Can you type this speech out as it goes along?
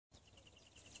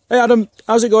Hey Adam,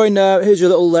 how's it going? Here's your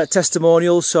little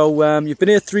testimonial. So you've been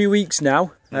here 3 weeks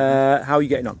now. How are you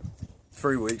getting on?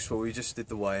 3 weeks. Well, we just did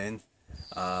the weigh-in,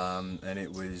 and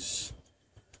it was,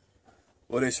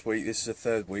 well, this week, this is the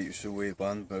third week, it's a weird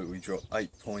one, but we dropped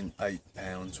 8.8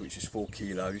 pounds, which is 4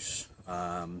 kilos,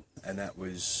 and that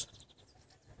was,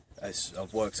 as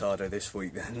I've worked harder this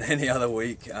week than any other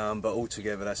week, but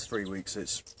altogether that's 3 weeks.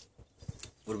 It's,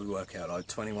 what do we work out, like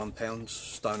 21 pounds,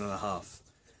 stone and a half.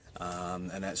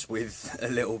 And that's with a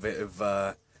little bit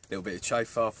of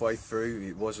chafe halfway through.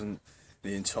 It wasn't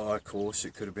the entire course,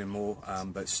 it could have been more,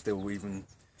 but still, even,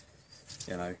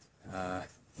 you know,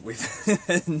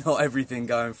 with not everything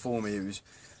going for me, it was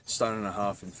stone and a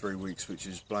half in 3 weeks, which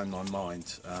has blown my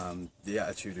mind. The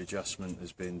attitude adjustment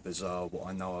has been bizarre. What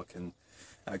I know I can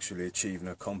actually achieve and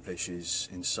accomplish is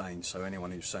insane. So anyone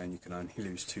who's saying you can only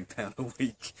lose £2 a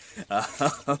week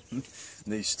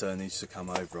needs to come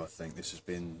over. I think this has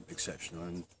been exceptional,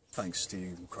 and thanks to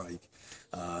you, Craig,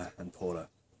 and Paula,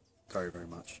 very, very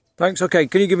much. Thanks. Okay,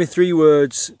 can you give me 3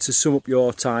 words to sum up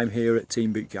your time here at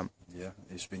TEAM Bootcamp? Yeah,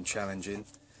 it's been challenging,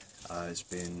 it's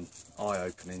been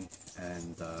eye-opening,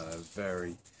 and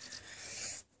very,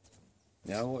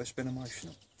 you know what, it's been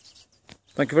emotional.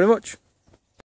 Thank you very much.